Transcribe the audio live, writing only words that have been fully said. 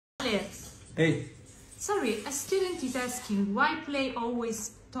Hi. Hey. Sorry, a student is asking why play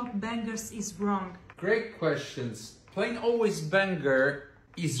always top bangers is wrong. Great questions. Playing always banger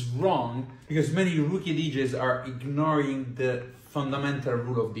is wrong because many rookie DJs are ignoring the fundamental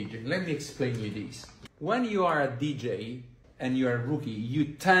rule of DJing. Let me explain you this. When you are a DJ and you are a rookie, you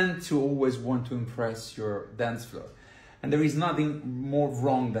tend to always want to impress your dance floor. And there is nothing more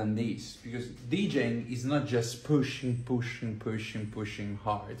wrong than this, because DJing is not just pushing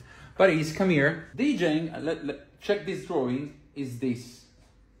hard, but it's, come here, DJing, check this drawing, is this.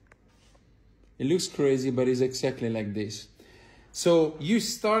 It looks crazy, but it's exactly like this. So you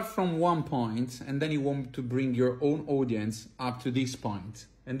start from one point and then you want to bring your own audience up to this point.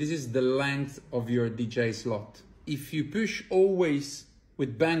 And this is the length of your DJ slot. If you push always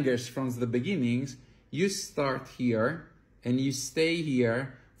with bangers from the beginnings, you start here and you stay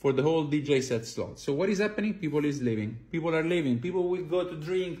here for the whole DJ set slot. So what is happening? People is leaving. People are leaving. People will go to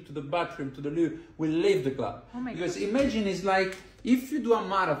drink, to the bathroom, to the loo, will leave the club. Oh my because God. Imagine it's like, if you do a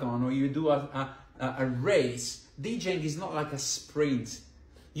marathon or you do a race, DJing is not like a sprint.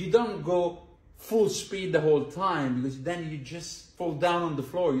 You don't go full speed the whole time, because then you just fall down on the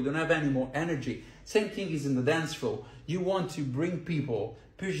floor. You don't have any more energy. Same thing is in the dance floor. You want to bring people,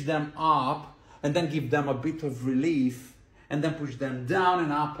 push them up, and then give them a bit of relief, and then push them down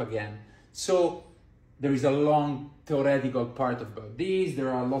and up again. So there is a long theoretical part about this. There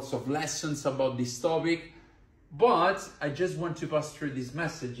are lots of lessons about this topic, but I just want to pass through these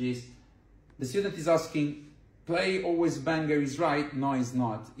messages. The student is asking, play always banger is right? No, it's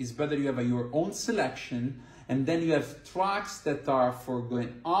not. It's better you have your own selection, and then you have tracks that are for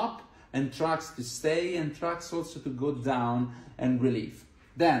going up, and tracks to stay, and tracks also to go down and relief.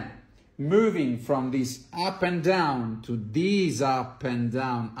 Then, moving from this up and down to this up and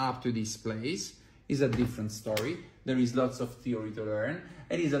down up to this place is a different story. There is lots of theory to learn,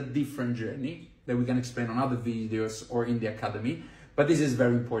 and it's a different journey that we can explain on other videos or in the academy, but this is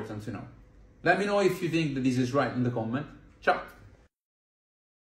very important to know. Let me know if you think that this is right in the comment. Ciao!